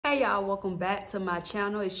Hey y'all, welcome back to my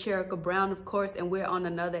channel. It's Cherika Brown, of course, and we're on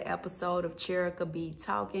another episode of Cherika Be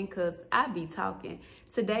Talking, cause I be talking.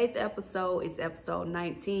 Today's episode is episode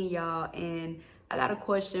 19, y'all, and I got a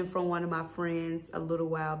question from one of my friends a little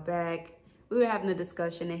while back. We were having a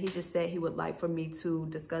discussion and he just said he would like for me to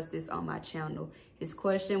discuss this on my channel. His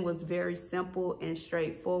question was very simple and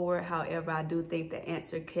straightforward. However, I do think the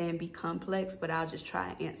answer can be complex, but I'll just try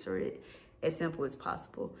and answer it as simple as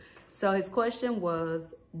possible. So his question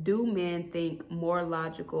was, do men think more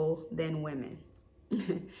logical than women?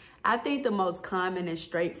 I think the most common and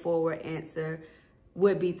straightforward answer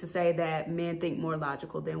would be to say that men think more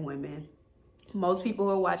logical than women. Most people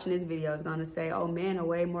who are watching this video is going to say, oh, men are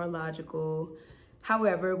way more logical.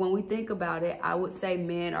 However, when we think about it, I would say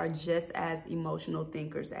men are just as emotional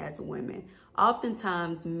thinkers as women.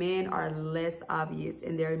 Oftentimes, men are less obvious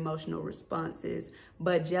in their emotional responses,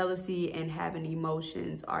 but jealousy and having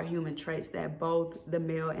emotions are human traits that both the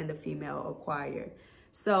male and the female acquire.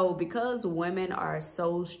 So because women are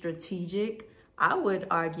so strategic, I would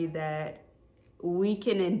argue that we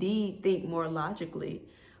can indeed think more logically.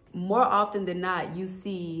 More often than not, you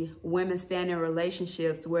see women stand in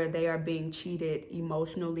relationships where they are being cheated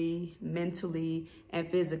emotionally, mentally, and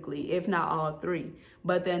physically, if not all three.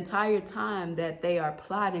 But the entire time that they are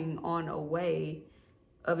plotting on a way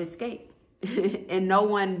of escape. And no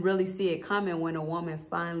one really see it coming when a woman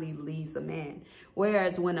finally leaves a man.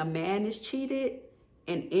 Whereas when a man is cheated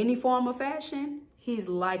in any form or fashion, he's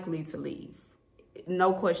likely to leave.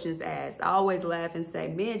 No questions asked. I always laugh and say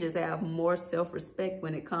men just have more self-respect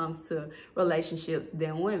when it comes to relationships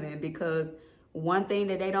than women, because one thing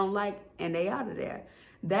that they don't like and they out of there.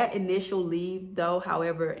 That initial leave though,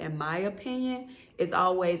 however, in my opinion, is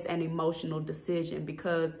always an emotional decision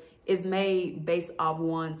because it's made based off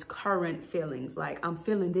one's current feelings. Like, I'm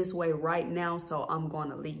feeling this way right now, so I'm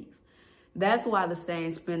gonna leave. That's why the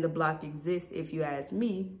saying spin the block exists, if you ask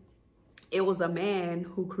me. It was a man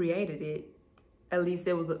who created it. At least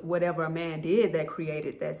it was whatever a man did that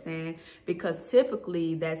created that saying, because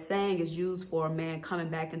typically that saying is used for a man coming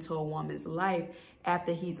back into a woman's life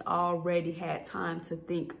after he's already had time to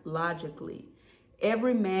think logically.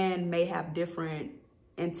 Every man may have different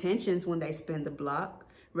intentions when they spin the block,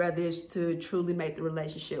 whether it's to truly make the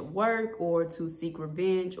relationship work or to seek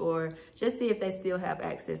revenge or just see if they still have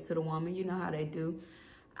access to the woman. You know how they do.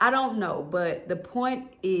 I don't know, but the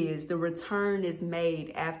point is the return is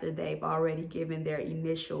made after they've already given their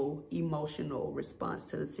initial emotional response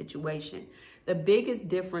to the situation. The biggest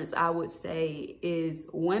difference, I would say, is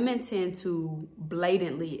women tend to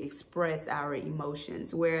blatantly express our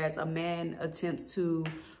emotions, whereas a man attempts to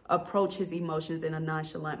approach his emotions in a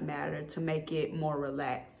nonchalant manner to make it more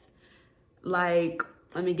relaxed. Like,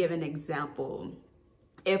 let me give an example.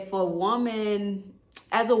 If a woman...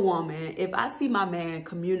 As a woman, if I see my man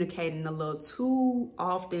communicating a little too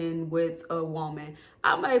often with a woman,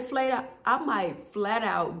 I might flat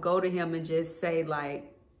out go to him and just say,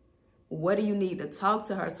 like, what do you need to talk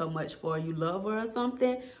to her so much for? You love her or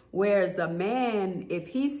something? Whereas the man, if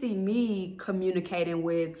he see me communicating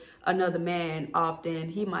with another man often,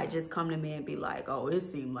 he might just come to me and be like, oh, it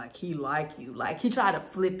seemed like he like you. Like, he try to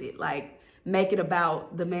flip it, like make it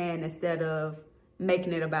about the man instead of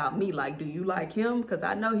making it about me. Like, do you like him? Because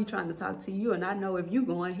I know he's trying to talk to you, and I know if you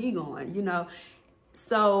going, he going, you know.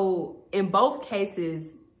 So in both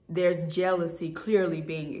cases, there's jealousy clearly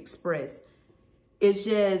being expressed. It's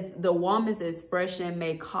just the woman's expression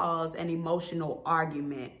may cause an emotional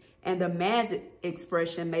argument, and the man's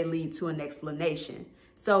expression may lead to an explanation.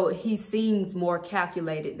 So he seems more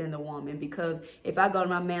calculated than the woman, because if I go to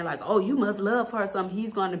my man like, oh, you must love her or something,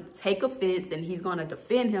 he's going to take offense and he's going to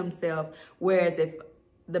defend himself. Whereas if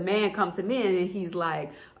the man comes to me and he's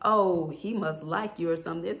like, oh, he must like you or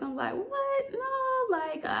something, it's going to be like, what? No,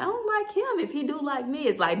 like, I don't like him. If he do like me,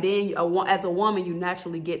 it's like then as a woman, you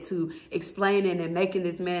naturally get to explaining and making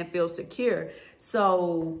this man feel secure.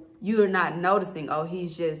 So you're not noticing, oh,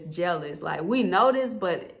 he's just jealous. Like, we notice,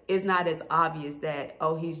 but it's not as obvious that,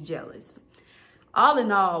 oh, he's jealous. All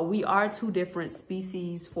in all, we are two different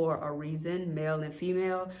species for a reason, male and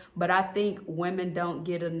female. But I think women don't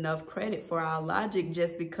get enough credit for our logic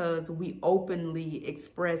just because we openly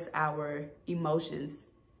express our emotions.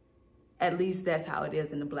 At least that's how it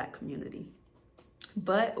is in the Black community.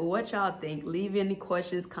 But what y'all think? Leave any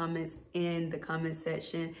questions, comments in the comment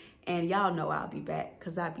section. And y'all know I'll be back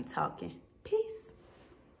because I be talking.